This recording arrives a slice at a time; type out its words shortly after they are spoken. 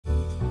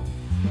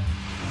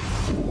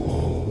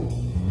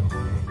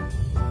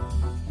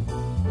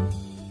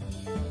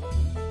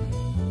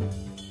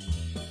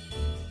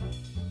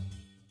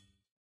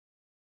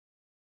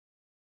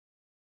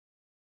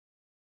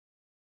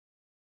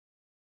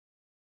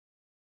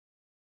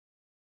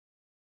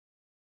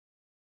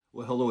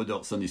Well, hello,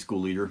 Adult Sunday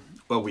School Leader.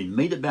 Well, we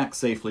made it back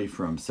safely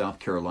from South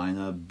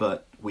Carolina,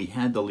 but we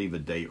had to leave a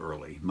day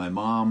early. My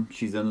mom,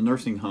 she's in a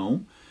nursing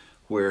home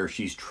where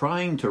she's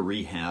trying to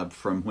rehab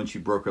from when she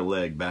broke her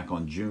leg back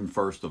on June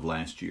 1st of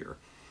last year.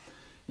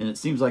 And it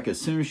seems like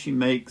as soon as she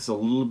makes a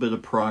little bit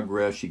of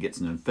progress, she gets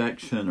an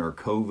infection or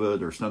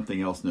COVID or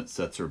something else and it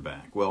sets her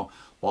back. Well,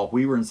 while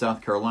we were in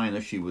South Carolina,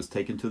 she was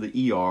taken to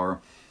the ER,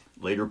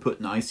 later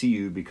put in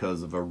ICU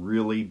because of a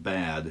really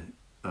bad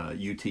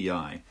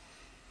UTI.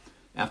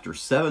 After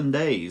 7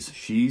 days,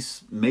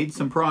 she's made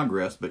some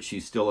progress, but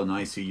she's still in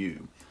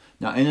ICU.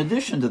 Now, in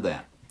addition to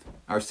that,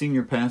 our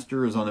senior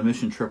pastor is on a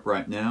mission trip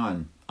right now,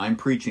 and I'm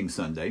preaching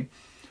Sunday.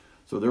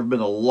 So there have been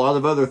a lot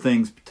of other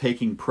things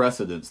taking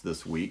precedence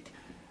this week.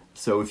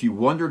 So if you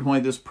wondered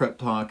why this prep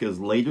talk is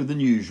later than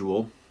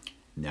usual,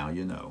 now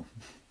you know.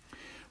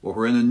 Well,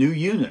 we're in a new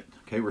unit.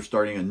 Okay, we're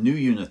starting a new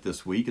unit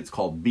this week. It's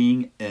called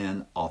Being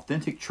an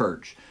Authentic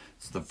Church.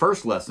 It's the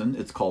first lesson.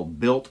 It's called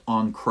Built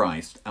on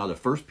Christ, out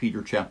of 1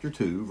 Peter chapter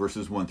 2,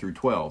 verses 1 through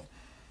 12.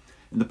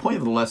 And the point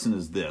of the lesson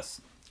is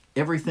this: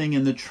 everything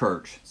in the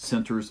church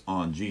centers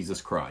on Jesus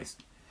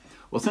Christ.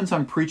 Well, since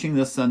I'm preaching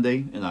this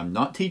Sunday and I'm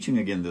not teaching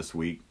again this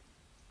week,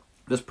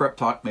 this prep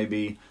talk may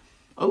be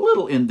a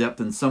little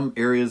in-depth in some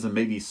areas and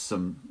maybe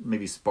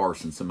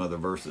sparse in some other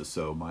verses.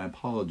 So my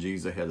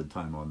apologies ahead of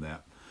time on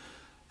that.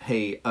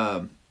 Hey,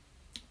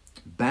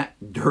 back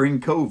during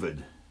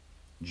COVID,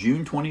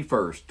 June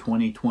 21st,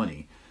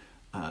 2020,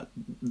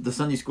 the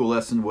Sunday school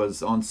lesson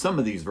was on some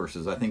of these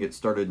verses. I think it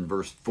started in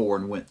verse 4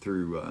 and went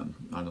through, I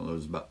don't know, it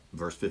was about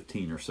verse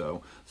 15 or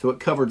so. So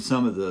it covered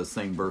some of the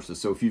same verses.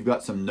 So if you've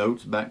got some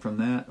notes back from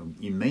that,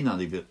 you may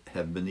not even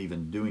have been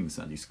even doing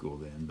Sunday school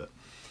then. But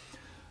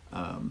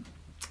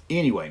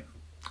anyway,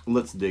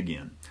 let's dig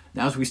in.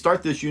 Now, as we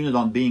start this unit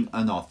on being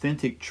an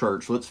authentic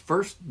church, let's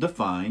first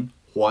define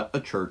what a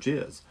church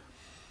is.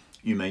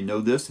 You may know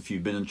this if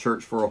you've been in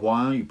church for a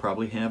while. You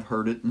probably have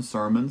heard it in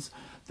sermons.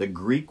 The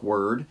Greek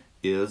word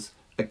is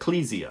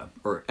ecclesia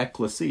or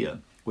ecclesia,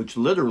 which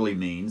literally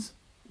means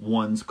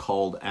ones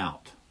called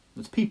out.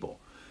 It's people.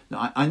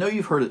 Now, I know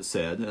you've heard it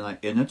said,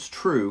 and it's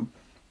true,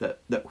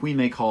 that we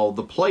may call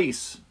the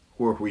place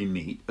where we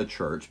meet a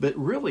church, but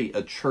really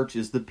a church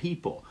is the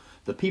people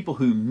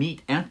who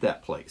meet at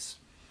that place.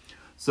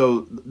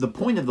 So the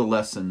point of the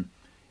lesson,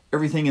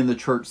 everything in the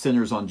church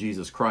centers on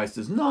Jesus Christ,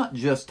 is not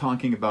just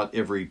talking about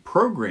every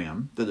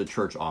program that a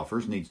church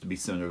offers needs to be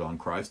centered on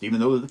Christ,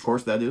 even though, of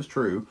course, that is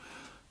true,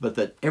 but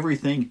that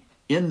everything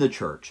in the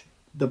church,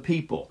 the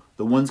people,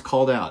 the ones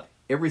called out,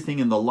 everything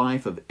in the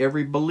life of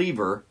every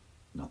believer,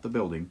 not the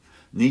building,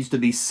 needs to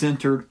be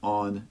centered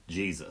on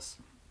Jesus.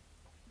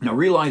 Now,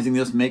 realizing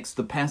this makes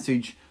the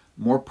passage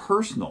more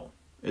personal,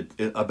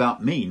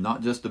 about me,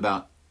 not just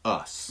about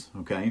us,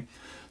 okay?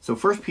 So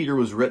 1 Peter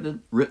was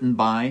written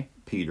by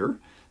Peter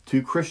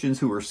to Christians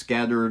who were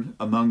scattered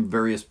among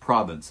various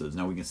provinces.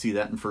 Now we can see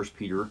that in 1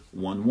 Peter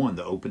 1:1,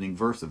 the opening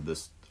verse of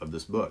this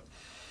book.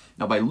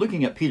 Now by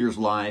looking at Peter's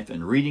life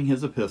and reading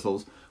his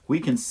epistles, we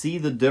can see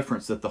the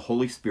difference that the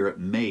Holy Spirit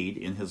made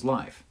in his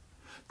life.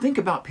 Think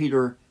about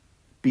Peter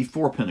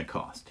before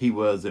Pentecost. He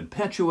was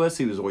impetuous.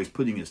 He was always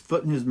putting his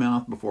foot in his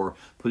mouth before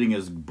putting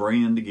his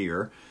brain into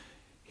gear.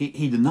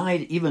 He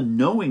denied even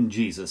knowing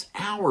Jesus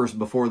hours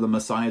before the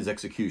Messiah's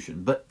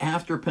execution. But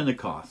after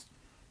Pentecost,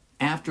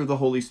 after the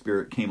Holy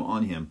Spirit came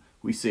on him,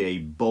 we see a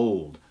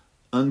bold,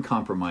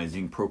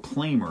 uncompromising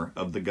proclaimer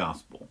of the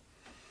gospel.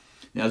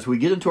 Now, as we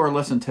get into our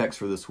lesson text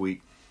for this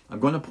week, I'm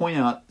going to point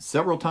out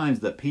several times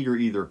that Peter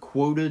either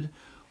quoted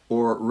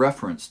or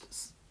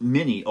referenced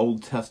many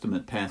Old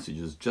Testament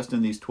passages just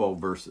in these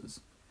 12 verses.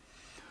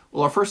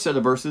 Well, our first set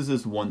of verses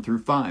is 1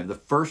 through 5. The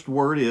first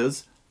word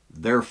is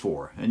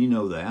therefore, and you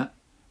know that.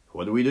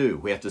 What do?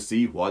 We have to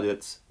see what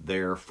it's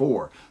there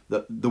for.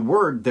 The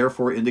word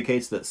therefore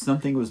indicates that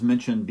something was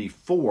mentioned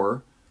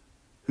before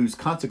whose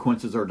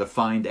consequences are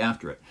defined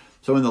after it.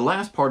 So in the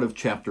last part of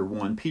chapter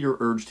 1, Peter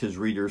urged his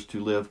readers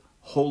to live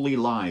holy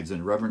lives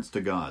in reverence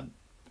to God.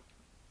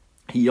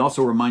 He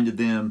also reminded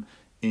them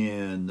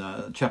in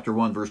chapter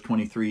 1, verse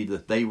 23,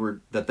 that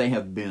they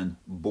have been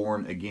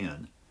born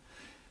again.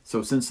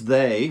 So since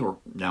they, or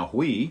now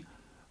we,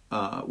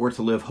 were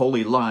to live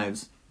holy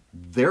lives,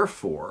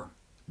 therefore,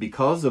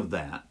 because of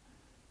that,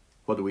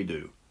 what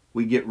do?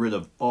 We get rid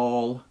of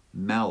all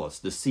malice,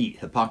 deceit,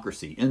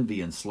 hypocrisy,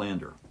 envy, and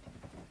slander.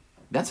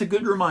 That's a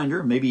good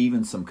reminder, maybe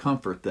even some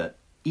comfort, that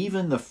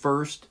even the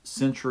first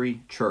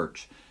century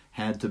church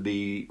had to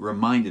be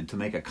reminded to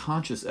make a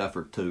conscious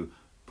effort to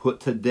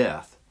put to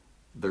death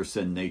their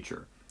sin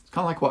nature. It's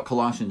kind of like what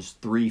Colossians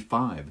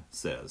 3:5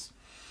 says.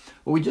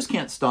 Well, we just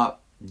can't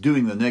stop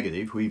doing the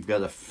negative. We've got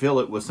to fill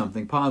it with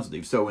something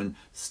positive. So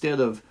instead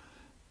of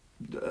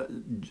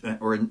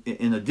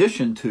in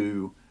addition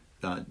to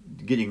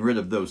getting rid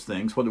of those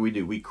things, what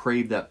do? We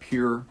crave that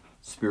pure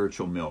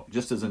spiritual milk.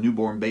 Just as a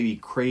newborn baby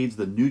craves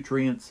the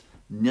nutrients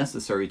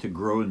necessary to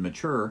grow and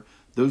mature,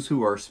 those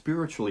who are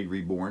spiritually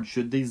reborn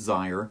should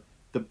desire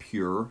the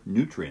pure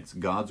nutrients,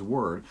 God's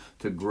Word,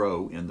 to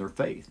grow in their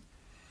faith.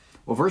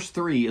 Well, verse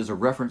 3 is a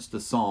reference to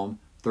Psalm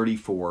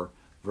 34,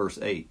 verse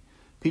 8.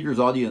 Peter's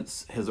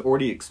audience has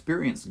already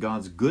experienced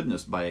God's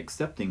goodness by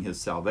accepting his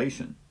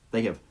salvation.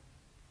 They have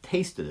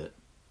tasted it,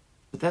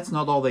 but that's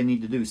not all they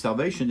need to do.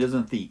 Salvation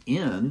isn't the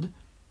end,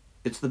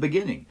 it's the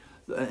beginning.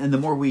 And the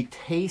more we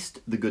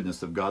taste the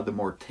goodness of God, the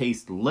more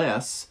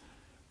tasteless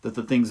that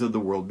the things of the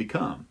world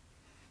become.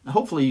 Now,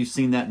 hopefully you've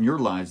seen that in your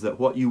lives, that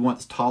what you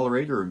once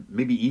tolerated or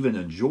maybe even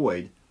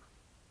enjoyed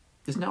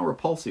is now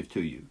repulsive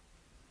to you.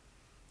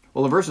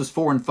 Well, in verses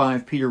 4 and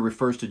 5, Peter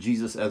refers to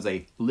Jesus as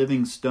a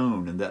living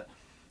stone, and that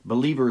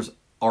believers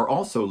are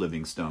also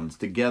living stones,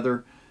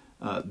 together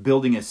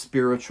building a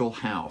spiritual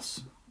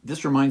house.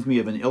 This reminds me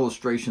of an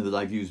illustration that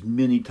I've used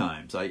many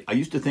times. I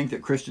used to think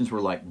that Christians were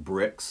like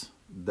bricks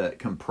that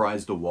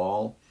comprised a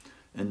wall,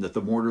 and that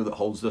the mortar that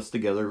holds us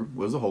together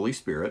was the Holy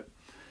Spirit.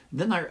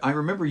 Then I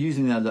remember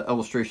using that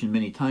illustration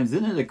many times.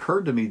 Then it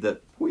occurred to me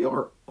that we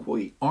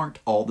aren't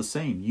all the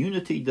same.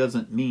 Unity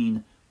doesn't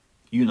mean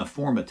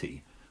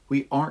uniformity.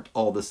 We aren't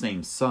all the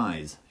same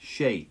size,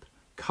 shape,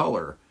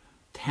 color,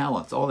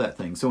 talents, all that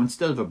thing. So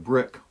instead of a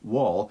brick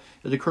wall,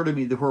 it occurred to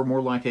me that we're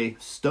more like a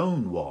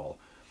stone wall,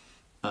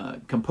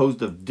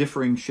 composed of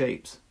differing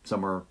shapes.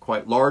 Some are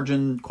quite large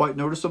and quite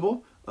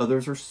noticeable.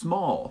 Others are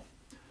small,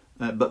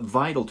 but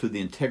vital to the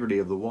integrity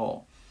of the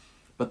wall.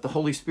 But the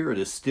Holy Spirit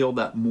is still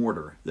that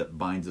mortar that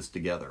binds us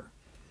together.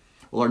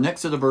 Well, our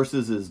next set of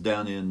verses is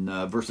down in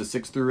verses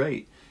 6 through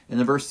 8. And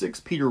in verse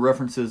 6, Peter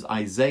references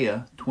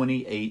Isaiah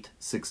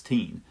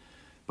 28:16.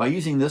 By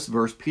using this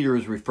verse, Peter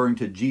is referring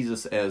to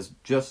Jesus as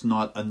just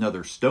not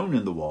another stone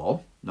in the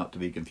wall, not to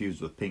be confused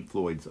with Pink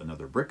Floyd's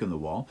Another Brick in the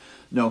Wall.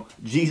 No,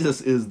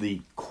 Jesus is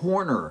the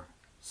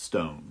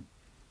cornerstone,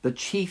 the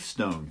chief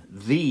stone,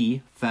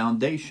 the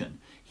foundation.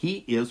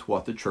 He is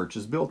what the church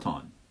is built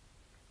on.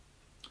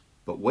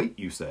 But wait,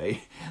 you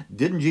say,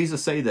 didn't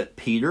Jesus say that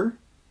Peter,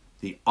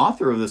 the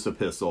author of this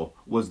epistle,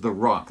 was the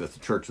rock that the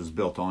church was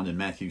built on in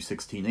Matthew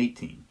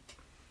 16:18?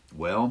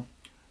 Well,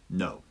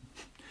 no.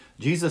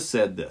 Jesus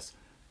said this,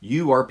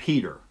 "You are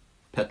Peter,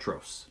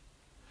 Petros,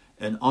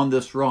 and on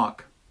this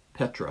rock,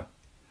 Petra,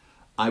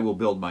 I will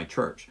build my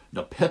church."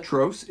 Now,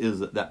 Petros is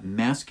that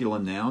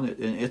masculine noun.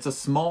 It's a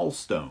small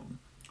stone.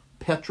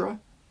 Petra,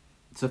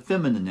 it's a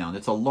feminine noun.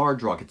 It's a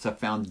large rock. It's a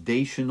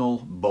foundational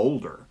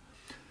boulder.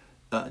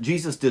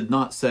 Jesus did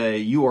not say,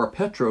 "You are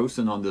Petros,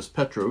 and on this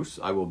Petros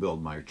I will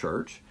build my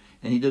church."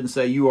 And he didn't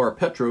say, "You are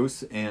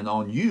Petros, and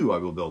on you I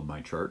will build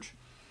my church."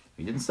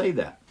 He didn't say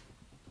that.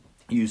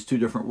 He used two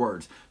different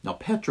words. Now,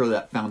 Petra,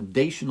 that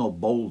foundational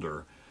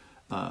boulder,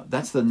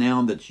 that's the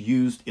noun that's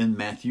used in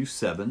Matthew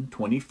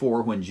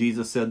 7:24, when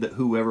Jesus said that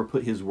whoever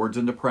put his words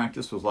into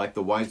practice was like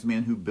the wise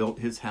man who built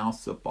his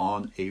house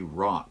upon a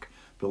rock,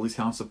 built his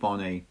house upon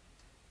a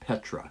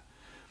Petra.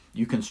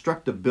 You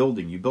construct a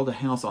building, you build a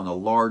house on a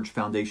large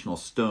foundational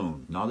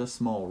stone, not a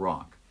small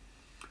rock.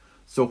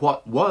 So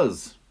what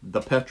was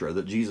the Petra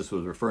that Jesus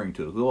was referring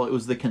to? Well, it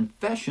was the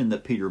confession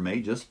that Peter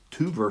made just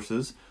 2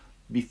 verses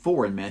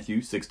before in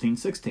Matthew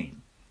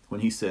 16:16,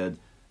 when he said,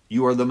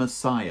 "You are the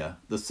Messiah,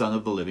 the Son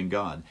of the living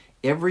God."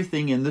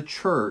 Everything in the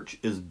church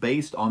is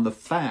based on the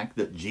fact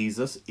that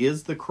Jesus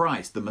is the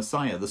Christ, the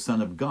Messiah, the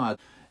Son of God.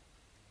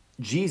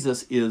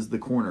 Jesus is the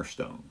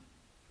cornerstone.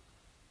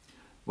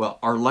 Well,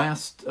 our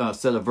last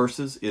set of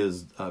verses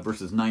is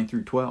verses 9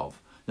 through 12.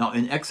 Now,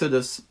 in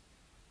Exodus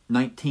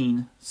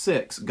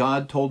 19:6,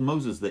 God told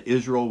Moses that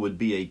Israel would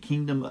be a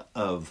kingdom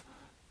of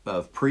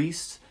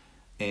priests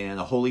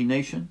and a holy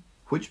nation,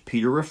 which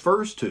Peter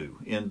refers to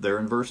in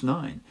verse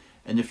 9.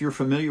 And if you're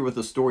familiar with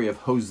the story of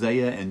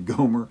Hosea and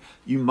Gomer,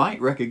 you might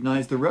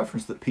recognize the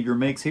reference that Peter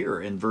makes here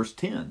in verse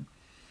 10.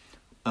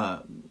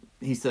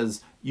 He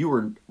says, "You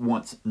were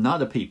once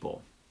not a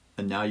people,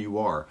 and now you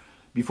are.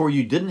 Before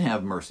you didn't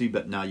have mercy,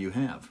 but now you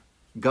have."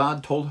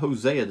 God told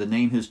Hosea to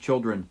name his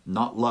children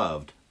not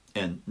loved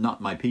and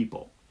not my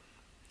people.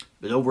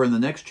 But over in the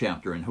next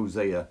chapter, in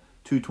Hosea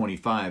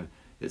 2:25,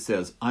 it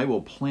says, "I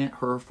will plant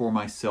her for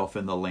myself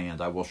in the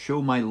land. I will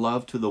show my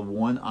love to the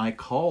one I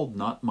called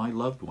not my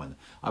loved one.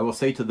 I will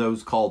say to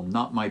those called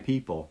not my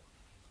people,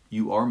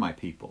 you are my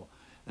people.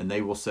 And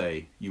they will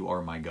say, you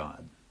are my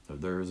God." So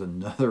there is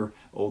another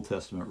Old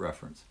Testament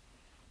reference.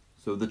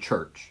 So the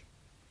church,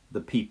 the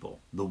people,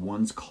 the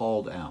ones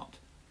called out,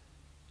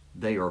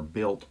 they are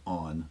built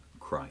on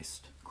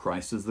Christ.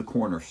 Christ is the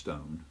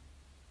cornerstone.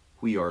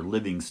 We are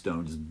living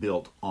stones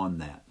built on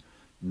that,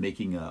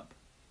 making up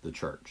the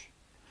church.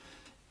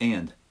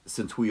 And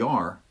since we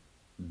are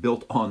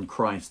built on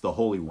Christ, the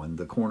Holy One,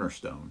 the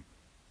cornerstone,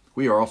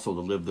 we are also to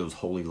live those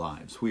holy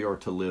lives. We are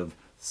to live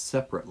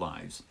separate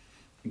lives.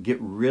 Get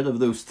rid of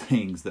those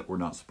things that we're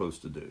not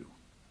supposed to do.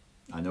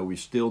 I know we're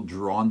still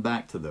drawn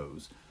back to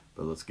those,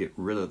 but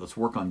let's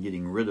work on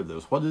getting rid of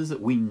those. What is it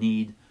we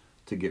need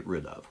to get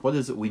rid of? What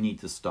is it we need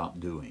to stop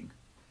doing?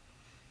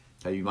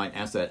 Now, you might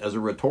ask that as a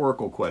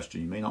rhetorical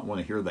question. You may not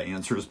want to hear the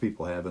answers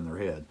people have in their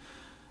head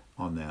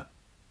on that.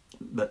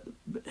 But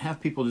have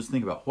people just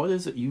think about, what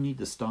is it you need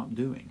to stop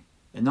doing?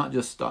 And not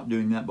just stop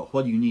doing that, but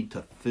what do you need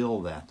to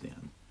fill that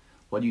in?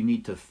 What do you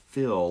need to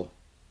fill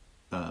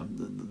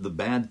the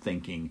bad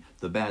thinking,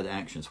 the bad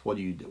actions? What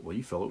do you do? Well,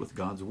 you fill it with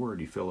God's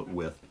Word. You fill it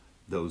with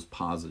those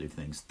positive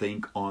things.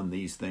 Think on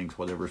these things,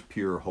 whatever is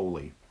pure,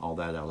 holy, all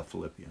that out of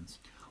Philippians.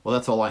 Well,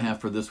 that's all I have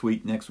for this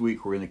week. Next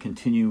week, we're going to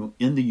continue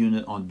in the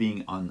unit on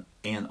being an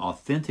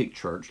authentic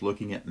church,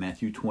 looking at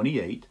Matthew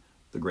 28,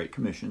 the Great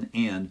Commission,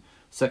 and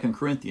 2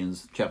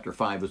 Corinthians chapter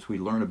 5, as we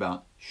learn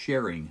about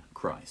sharing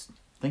Christ.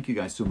 Thank you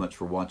guys so much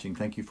for watching.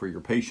 Thank you for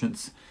your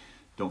patience.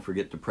 Don't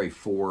forget to pray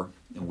for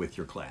and with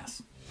your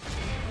class.